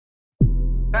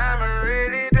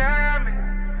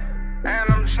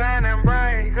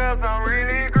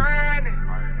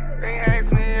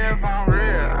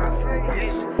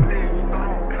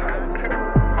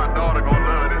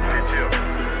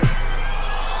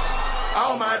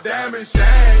my diamonds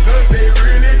shine, cause they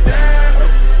really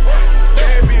diamonds.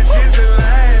 Bad bitches in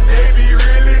line, they be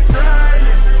really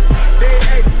trying. They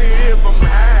ask me if I'm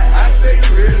high, I say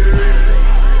really, really.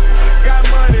 Got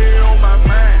money on my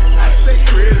mind, I say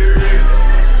really, really.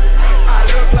 I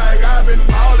look like I've been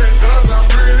ballin' cause I'm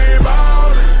really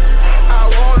ballin'. I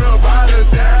wanna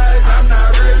apologize, I'm not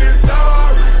really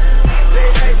sorry. They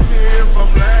ask me if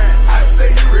I'm lying, I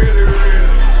say really,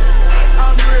 really.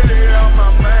 I'm really on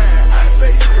my mind, I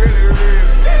say really, really.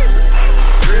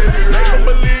 Make them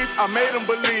believe, I made them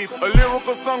believe. A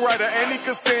lyrical songwriter and he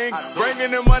could sing.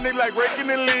 Bringing in money like raking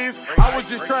in leaves. I was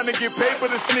just trying to get paper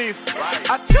to sneeze.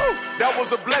 I chew, that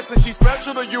was a blessing. She's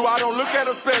special to you, I don't look at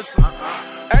her special.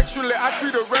 Actually, I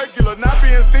treat her regular. Not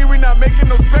being seen, we not making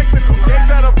no spectacle. Gave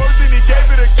that a first and he gave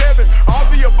it to Kevin. All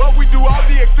the above, we do all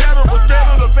the etc. Scared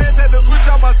of the fans, had to switch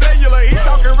out my cellular. He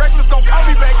talking reckless, don't call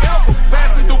me back ever.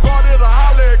 Passing through Garden to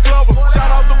holler at Glover. Shout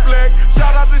out to Black,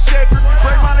 shout out to Shedrick.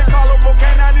 Great Monte Carlo,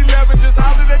 K911, just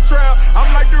holler that trail.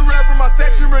 I'm like the rap from my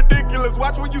section, ridiculous.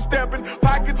 Watch when you steppin',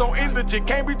 pockets on indigent.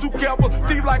 Can't be too careful,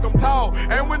 Steve like I'm tall.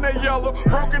 And when they yellow,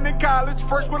 broken in college,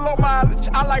 first with low mileage.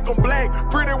 I like them black,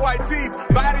 pretty white teeth,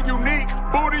 body unique,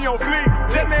 booty on fleek.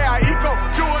 Jenny I eco,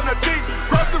 chewing the cheeks.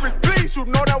 Groceries, please, you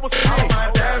know that was me. All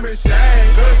my diamonds shine,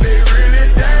 cause they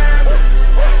really diamonds.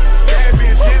 Bad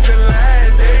bitches in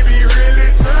line, they be really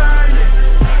trying.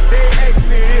 They ask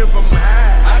me if I'm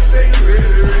high, I say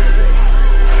really, really.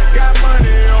 Got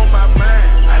money on my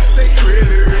mind, I say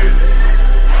really, really.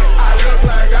 I look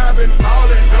like I've been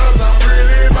ballin' cause I'm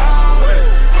really ballin'.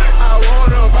 I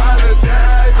wanna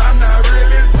apologize, I'm not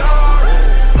really sorry.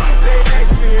 They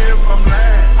ask me if I'm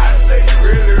lying, I say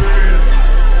really, really.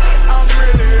 I'm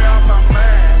really on my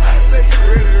mind, I say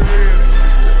really, really.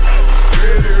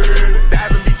 Really, really.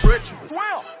 Diving be treacherous.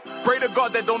 Pray to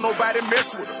God that don't nobody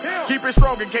mess with us. Keep it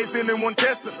strong in case anyone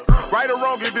testing us. Right or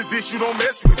wrong, if it's this, you don't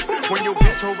mess with it. When your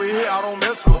bitch over here, I don't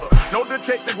mess with her. No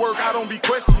detective work, I don't be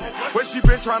questioning. Where she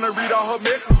been trying to read all her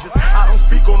messages. I don't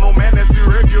speak on no man that's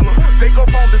irregular. Take her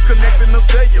phone, disconnecting the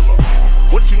cellular.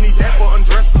 What you need that for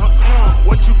undressing her?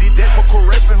 What you did that for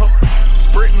caressing her?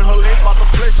 Spreading her legs about to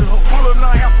pleasure her. Pulling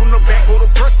her hair from the back, go to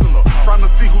pressing her. Trying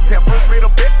to see who tap first made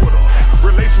a bet with her.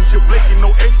 Relationship flaking, no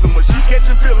eczema. She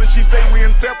catching feelings, she say we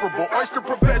inseparable. Oyster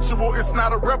perpetual, it's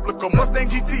not a replica. Mustang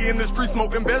GT in the street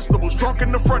smoking vegetables. Trunk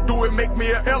in the front, do it make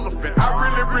me an elephant. I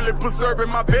really preserving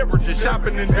my beverages.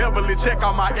 Shopping in Beverly, check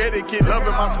out my etiquette.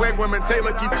 Loving my swag, women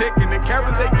Taylor keep checking it.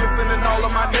 Carrots, they glistening all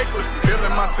of my necklaces.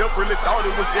 Feeling myself, really thought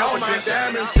it was elegant. All my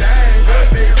diamonds shine, cause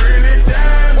they really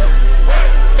diamonds.